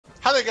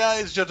Hi there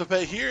guys,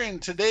 JotoPay here,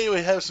 and today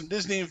we have some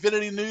Disney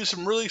Infinity news,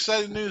 some really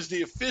exciting news.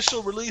 The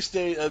official release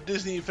date of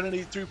Disney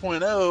Infinity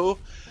 3.0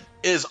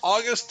 is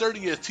August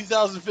 30th,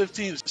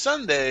 2015,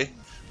 Sunday,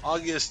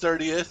 August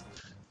 30th.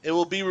 It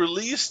will be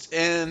released,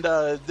 and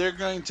they're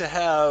going to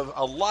have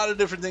a lot of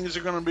different things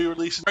they're going to be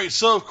releasing. All right,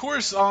 so of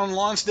course on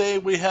launch day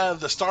we have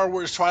the Star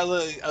Wars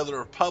Twilight of the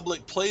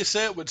Republic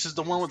playset, which is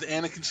the one with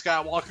Anakin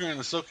Skywalker and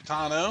Ahsoka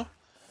Tano.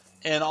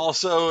 And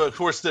also, of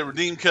course, the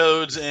redeem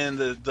codes and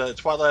the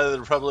Twilight of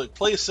the Republic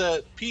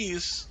playset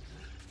piece.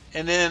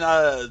 And then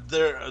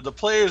the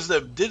players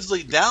that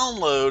digitally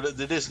download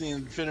the Disney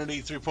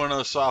Infinity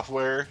 3.0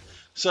 software.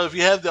 So if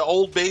you have the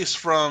old base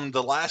from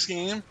the last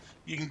game,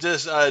 you can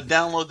just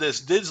download this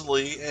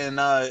digitally. And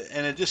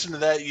in addition to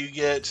that, you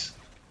get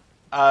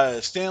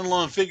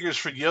standalone figures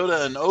for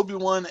Yoda and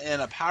Obi-Wan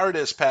and a Power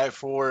Disc pack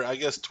for, I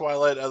guess,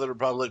 Twilight of the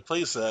Republic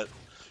playset.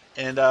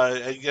 And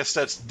I guess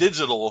that's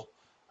digital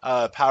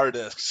power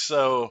discs.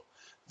 So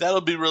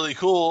that'll be really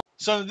cool.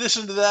 So in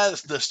addition to that,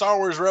 the Star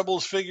Wars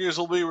Rebels figures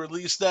will be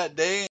released that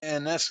day,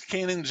 and that's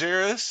Kanan,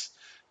 Jarrus,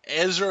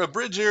 Ezra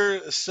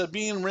Bridger,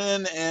 Sabine,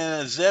 Wren,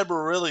 and Zeb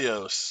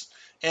Orrelios.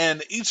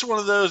 And each one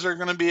of those are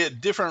going to be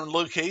at different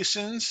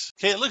locations.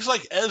 Okay, it looks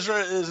like Ezra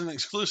is an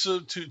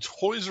exclusive to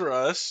Toys R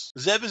Us.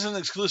 Zeb is an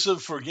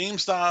exclusive for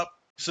GameStop.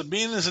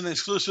 Sabine is an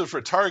exclusive for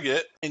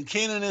Target. And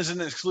Kanan is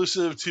an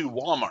exclusive to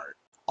Walmart.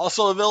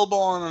 Also available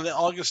on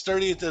August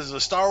 30th is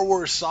the Star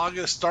Wars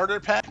Saga Starter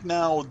Pack.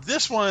 Now,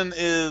 this one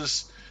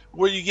is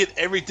where you get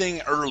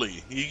everything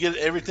early. You get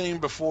everything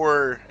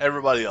before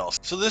everybody else.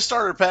 So this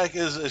starter pack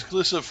is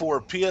exclusive for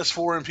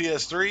PS4 and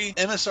PS3.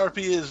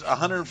 MSRP is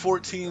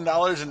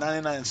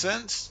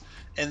 $114.99.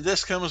 And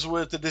this comes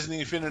with the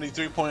Disney Infinity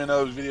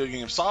 3.0 video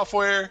game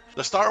software,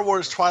 the Star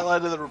Wars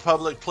Twilight of the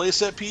Republic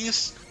playset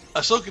piece,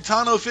 Ahsoka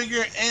Tano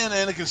figure, and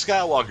Anakin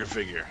Skywalker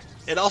figure.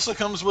 It also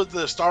comes with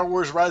the Star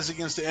Wars Rise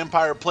Against the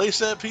Empire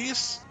playset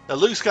piece, a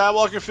Luke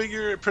Skywalker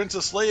figure,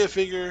 Princess Leia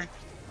figure,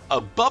 a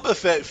Boba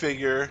Fett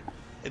figure,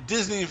 a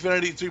Disney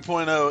Infinity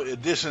 3.0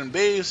 edition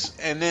base,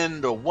 and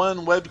then the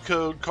one web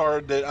code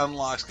card that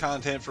unlocks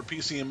content for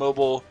PC and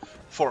mobile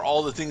for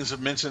all the things I've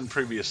mentioned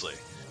previously.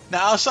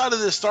 Now, outside of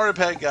this starter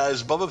pack,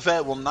 guys, Boba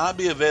Fett will not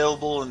be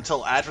available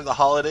until after the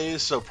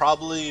holidays, so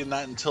probably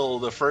not until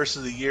the first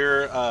of the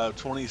year,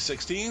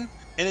 2016.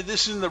 In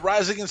addition, the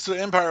Rise Against the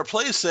Empire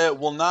playset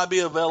will not be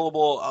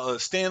available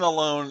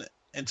standalone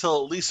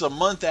until at least a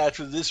month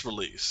after this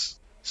release.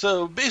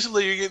 So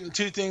basically, you're getting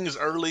two things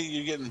early.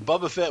 You're getting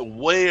Boba Fett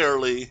way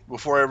early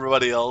before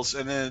everybody else,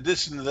 and in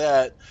addition to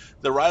that,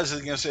 the Rise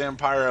Against the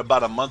Empire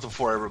about a month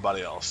before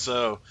everybody else.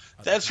 So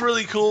that's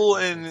really cool,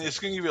 and it's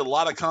going to give you a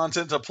lot of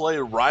content to play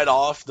right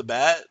off the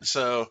bat.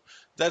 So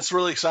that's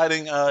really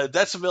exciting.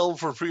 That's available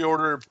for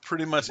pre-order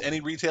pretty much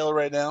any retailer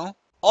right now.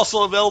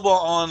 Also available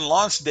on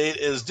launch date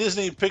is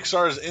Disney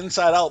Pixar's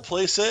Inside Out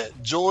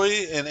playset.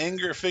 Joy and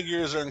Anger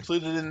figures are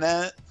included in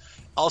that.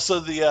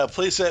 Also the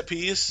playset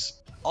piece.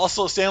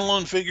 Also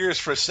standalone figures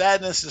for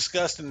Sadness,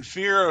 Disgust, and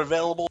Fear are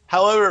available.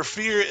 However,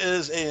 Fear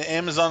is an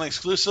Amazon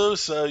exclusive,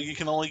 so you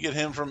can only get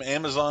him from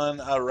Amazon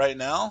right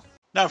now.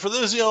 Now, for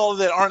those of y'all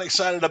that aren't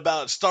excited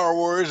about Star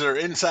Wars or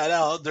Inside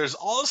Out, there's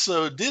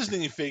also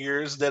Disney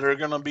figures that are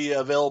going to be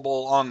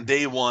available on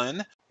day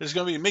one. There's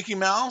going to be Mickey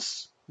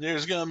Mouse.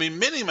 There's going to be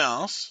Minnie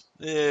Mouse,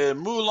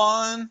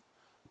 Mulan,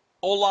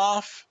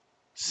 Olaf,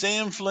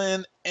 Sam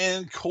Flynn,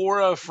 and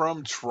Quorra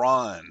from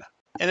Tron.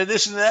 In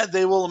addition to that,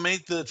 they will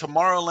make the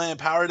Tomorrowland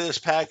Power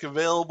Disc pack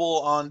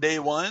available on day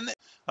one.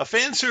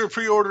 Fans who are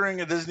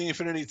pre-ordering a Disney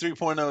Infinity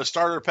 3.0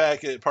 starter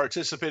pack at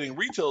participating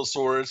retail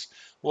stores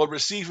will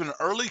receive an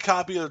early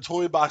copy of the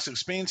Toy Box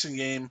expansion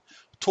game,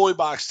 Toy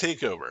Box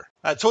Takeover.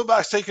 Toy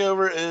Box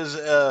Takeover is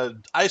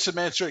an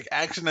isometric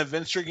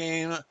action-adventure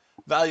game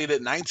valued at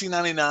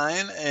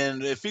 $19.99,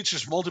 and it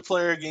features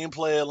multiplayer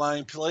gameplay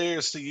allowing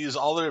players to use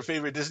all their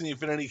favorite Disney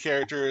Infinity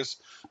characters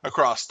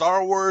across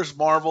Star Wars,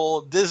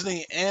 Marvel,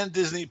 Disney, and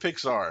Disney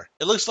Pixar.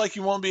 It looks like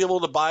you won't be able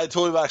to buy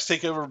Toy Box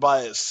Takeover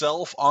by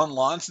itself on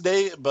launch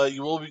date, but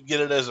you will get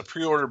it as a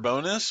pre-order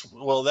bonus.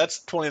 Well,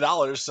 that's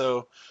 $20,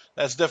 so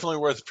that's definitely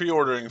worth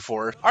pre-ordering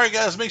for. Alright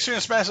guys, make sure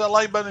to smash that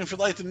like button if you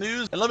like the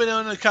news, and let me know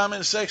in the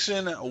comment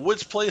section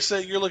which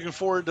playset you're looking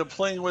forward to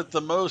playing with the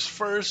most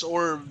first,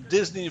 or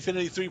Disney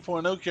Infinity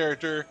 3.0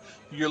 character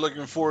you're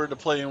looking forward to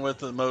playing with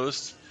the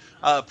most.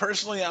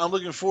 Personally, I'm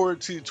looking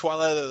forward to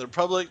Twilight of the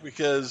Republic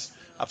because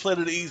I played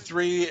it at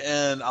E3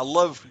 and I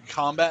love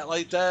combat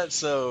like that,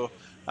 so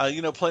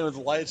playing with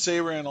the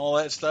lightsaber and all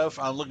that stuff,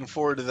 I'm looking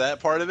forward to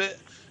that part of it.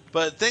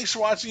 But thanks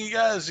for watching, you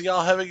guys.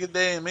 Y'all have a good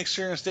day, and make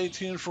sure and stay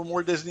tuned for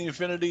more Disney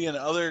Infinity and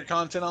other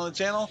content on the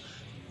channel.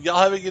 Y'all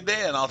have a good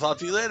day, and I'll talk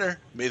to you later.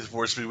 May the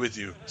Force be with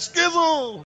you. Skizzle!